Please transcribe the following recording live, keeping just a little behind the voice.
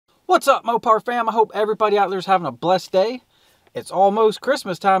What's up, Mopar fam? I hope everybody out there is having a blessed day. It's almost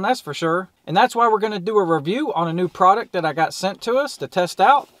Christmas time, that's for sure. And that's why we're going to do a review on a new product that I got sent to us to test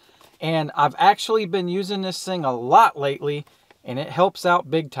out. And I've actually been using this thing a lot lately, and it helps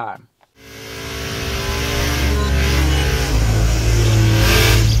out big time.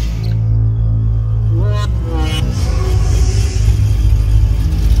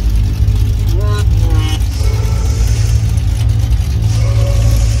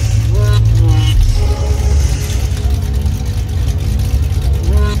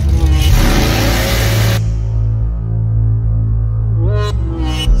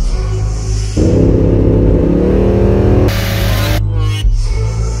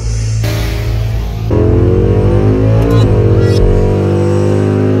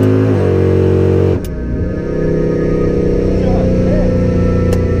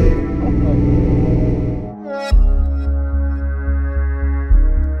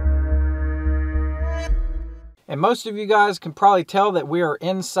 And most of you guys can probably tell that we are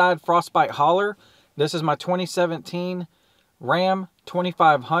inside Frostbite Holler. This is my 2017 Ram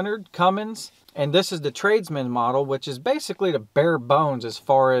 2500 Cummins. And this is the tradesman model, which is basically the bare bones as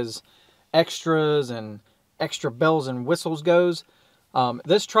far as extras and extra bells and whistles goes.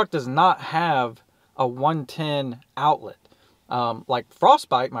 This truck does not have a 110 outlet. Like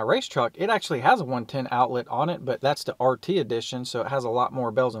Frostbite, my race truck, it actually has a 110 outlet on it, but that's the RT edition, so it has a lot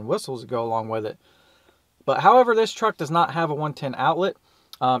more bells and whistles to go along with it. But however, this truck does not have a 110 outlet.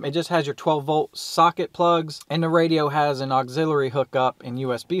 It just has your 12-volt socket plugs, and the radio has an auxiliary hookup and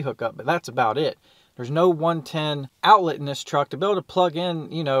USB hookup, but that's about it. There's no 110 outlet in this truck to be able to plug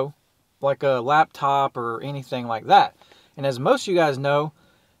in, you know, like a laptop or anything like that. And as most of you guys know,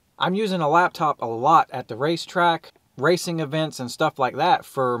 I'm using a laptop a lot at the racetrack, racing events and stuff like that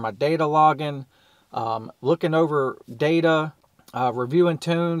for my data logging, looking over data, reviewing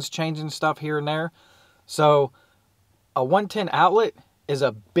tunes, changing stuff here and there. So a 110 outlet is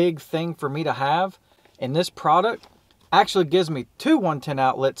a big thing for me to have, and this product actually gives me two 110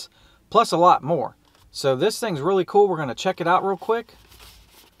 outlets plus a lot more. So this thing's really cool. We're going to check it out real quick.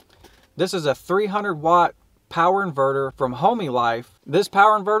 This is a 300 watt power inverter from Homey Life. This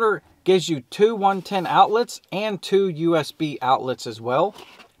power inverter gives you two 110 outlets and two USB outlets as well,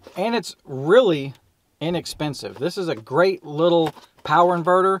 and it's really inexpensive. This is a great little power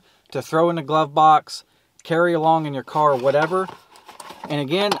inverter to throw in the glove box, carry along in your car, whatever. And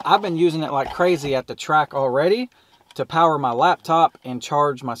again, I've been using it like crazy at the track already to power my laptop and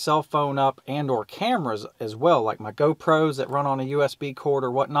charge my cell phone up and or cameras as well, like my GoPros that run on a USB cord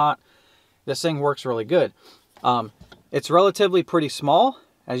or whatnot. This thing works really good. It's relatively pretty small,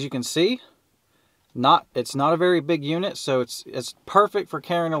 as you can see. It's not a very big unit, so it's perfect for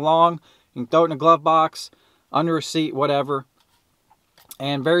carrying along. You can throw it in a glove box, under a seat, whatever.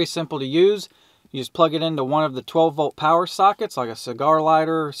 And very simple to use. You just plug it into one of the 12-volt power sockets, like a cigar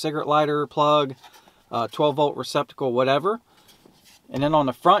lighter, cigarette lighter plug, 12-volt receptacle, whatever. And then on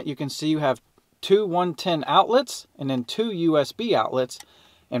the front, you can see you have two 110 outlets and then two USB outlets.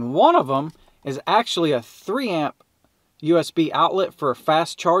 And one of them is actually a 3-amp USB outlet for a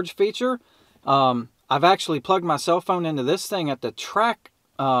fast charge feature. I've actually plugged my cell phone into this thing at the track.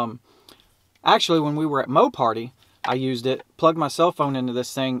 Actually, when we were at Mopar, I used it, plugged my cell phone into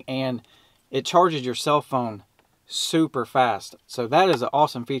this thing, and it charges your cell phone super fast. So that is an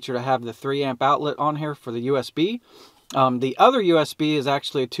awesome feature to have the 3-amp outlet on here for the USB. The other USB is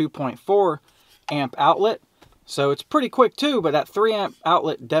actually a 2.4 amp outlet. So it's pretty quick too, but that 3-amp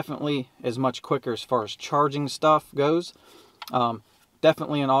outlet definitely is much quicker as far as charging stuff goes.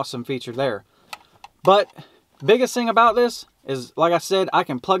 Definitely an awesome feature there. But biggest thing about this is, like I said, I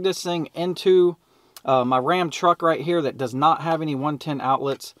can plug this thing into my Ram truck right here that does not have any 110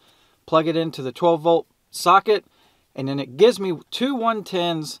 outlets. Plug it into the 12-volt socket, and then it gives me two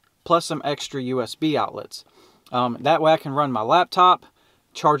 110s plus some extra USB outlets. That way I can run my laptop,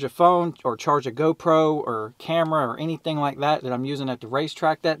 charge a phone, or charge a GoPro or camera or anything like that I'm using at the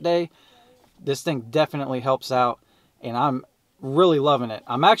racetrack that day. This thing definitely helps out, and I'm really loving it.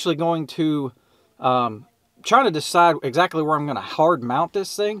 I'm actually going to trying to decide exactly where I'm going to hard mount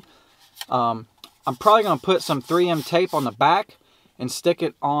this thing. I'm probably going to put some 3M tape on the back and stick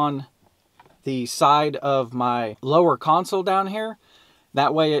it on the side of my lower console down here.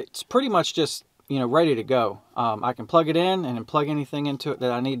 That way it's pretty much just, you know, ready to go. I can plug it in and then plug anything into it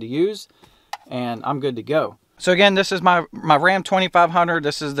that I need to use, and I'm good to go. So again, this is my Ram 2500.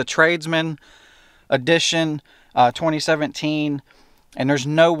 This is the Tradesman Edition 2017, and there's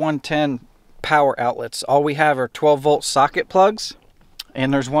no 110 power outlets. All we have are 12-volt socket plugs,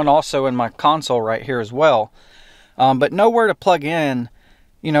 and there's one also in my console right here as well. But nowhere to plug in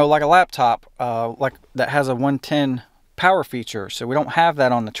you know, like a laptop, like that has a 110 power feature. So we don't have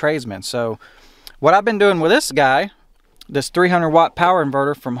that on the Tradesman. So what I've been doing with this guy, this 300 watt power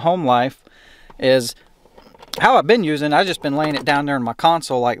inverter from Home Life, is how I've been using. I've just been laying it down there in my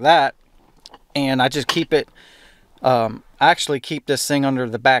console like that, and I just keep it, I actually keep this thing under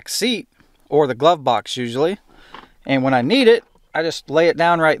the back seat or the glove box usually, and when I need it, I just lay it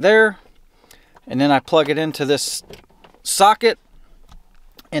down right there, and then I plug it into this socket,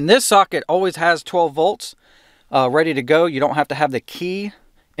 and this socket always has 12 volts ready to go. You don't have to have the key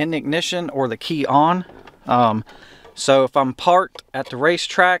in the ignition or the key on. So if I'm parked at the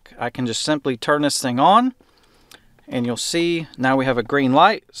racetrack, I can just simply turn this thing on, and you'll see now we have a green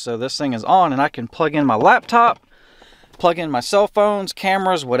light. So this thing is on, and I can plug in my laptop, plug in my cell phones,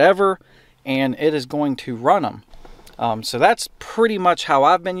 cameras, whatever, and it is going to run them. So that's pretty much how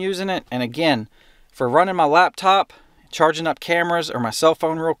I've been using it. And again, for running my laptop, charging up cameras, or my cell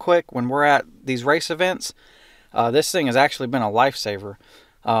phone real quick when we're at these race events, this thing has actually been a lifesaver.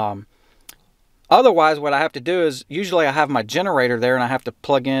 Otherwise, what I have to do is, usually I have my generator there and I have to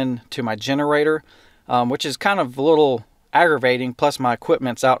plug in to my generator, which is kind of a little aggravating, plus my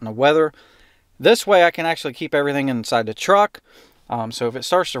equipment's out in the weather. This way I can actually keep everything inside the truck. So if it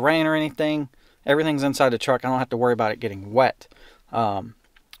starts to rain or anything, everything's inside the truck. I don't have to worry about it getting wet.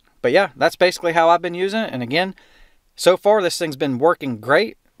 But yeah, that's basically how I've been using it. And again, so far this thing's been working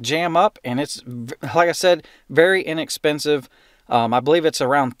great, jam up, and it's, like I said, very inexpensive. I believe it's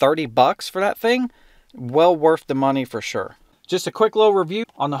around 30 bucks for that thing. Well worth the money for sure. Just a quick little review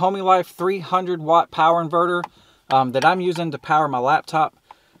on the Homey Life 300 watt power inverter that I'm using to power my laptop.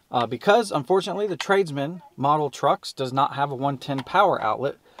 Because unfortunately the Tradesman model trucks does not have a 110 power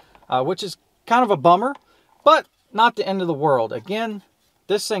outlet, which is kind of a bummer, but not the end of the world. Again,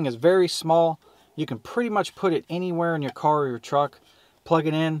 this thing is very small. You can pretty much put it anywhere in your car or your truck, plug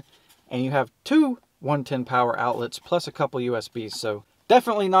it in, and you have two 110 power outlets plus a couple USBs. So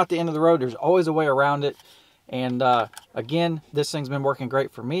definitely not the end of the road. There's always a way around it. And again, this thing's been working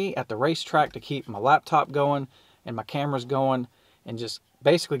great for me at the racetrack to keep my laptop going and my cameras going, and just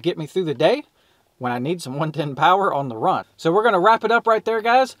basically get me through the day when I need some 110 power on the run. So we're going to wrap it up right there,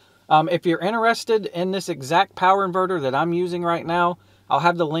 guys. If you're interested in this exact power inverter that I'm using right now, I'll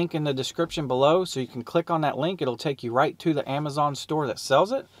have the link in the description below, so you can click on that link. It'll take you right to the Amazon store that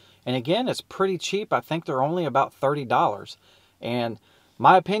sells it. And again, it's pretty cheap. I think they're only about $30. And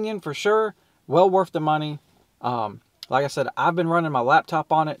my opinion, for sure, well worth the money. Like I said, I've been running my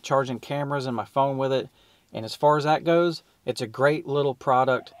laptop on it, charging cameras and my phone with it. And as far as that goes, it's a great little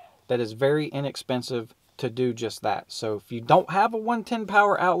product that is very inexpensive to do just that. So if you don't have a 110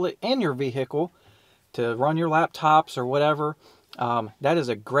 power outlet in your vehicle to run your laptops or whatever, that is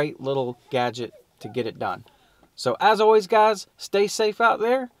a great little gadget to get it done. So as always, guys, stay safe out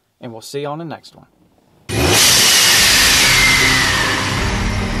there, and we'll see you on the next one.